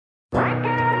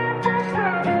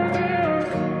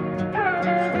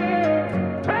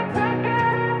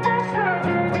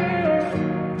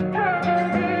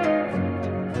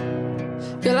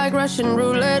Russian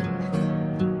roulette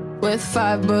with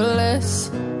 5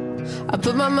 bullets. I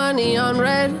put my money on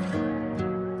red,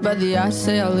 but the odds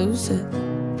say I'll lose it.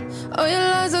 Oh, your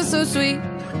lies are so sweet,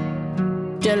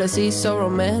 jealousy so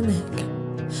romantic.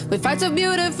 We fight so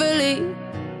beautifully,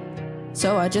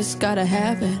 so I just gotta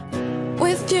have it.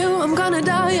 With you, I'm gonna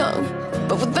die young,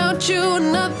 but without you,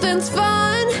 nothing's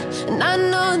fun. And I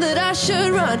know that I should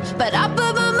run, but I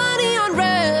put my money on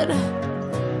red.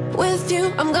 With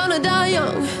you, I'm gonna die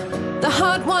young. The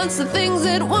heart wants the things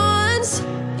it wants.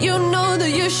 You know that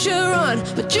you should run,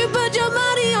 but you put your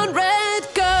money on red.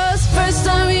 Cause first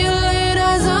time you laid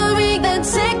eyes on me, then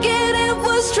second it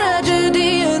was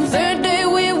tragedy, and third day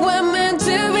we were meant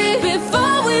to be.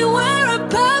 Before we were a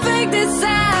perfect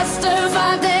disaster.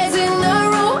 5 days in a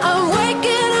row, I'm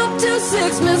waking up to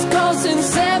 6 missed calls in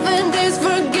 7 days.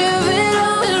 Forgive it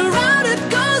all, and around it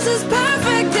goes this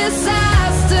perfect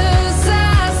disaster.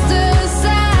 Disaster,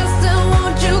 disaster.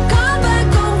 Won't you come back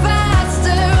home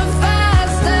faster,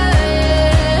 faster,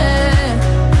 yeah.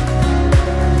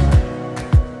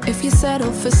 If you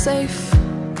settle for safe,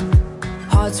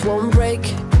 hearts won't break.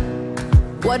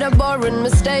 What a boring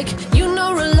mistake. You know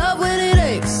real love when it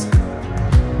aches.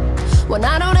 When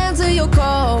I don't answer your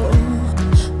call,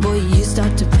 boy, you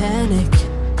start to panic.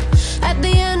 At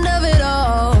the end of it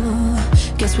all,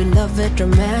 guess we love it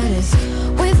dramatic.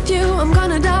 With you, I'm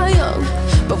gonna die young,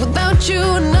 but without you,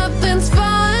 nothing's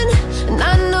fun. And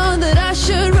I know that I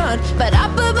should run, but I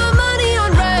put my money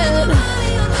on red.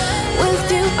 With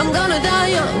you, I'm gonna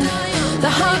die young.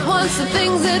 The heart wants the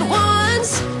things it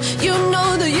wants. You know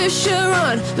that you should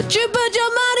run, but you put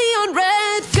your money on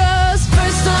red. Cause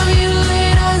first time you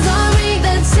laid eyes on me,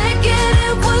 then second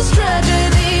it was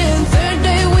tragedy, and third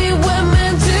day we were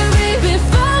meant to be.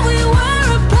 Before we were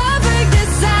a perfect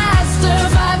disaster.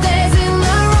 5 days in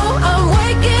a row, I'm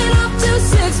waking up to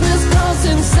 6 missed calls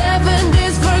in 7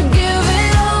 days. Forgive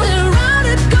it all, and around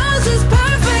it goes this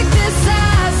perfect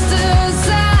disaster.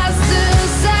 Disaster,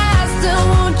 disaster.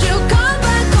 Won't you come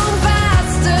back home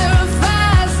faster,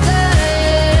 faster,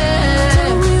 yeah.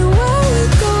 Tell me where we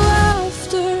go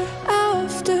after,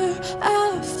 after,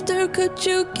 after. Could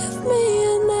you give me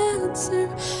an answer,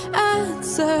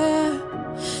 answer?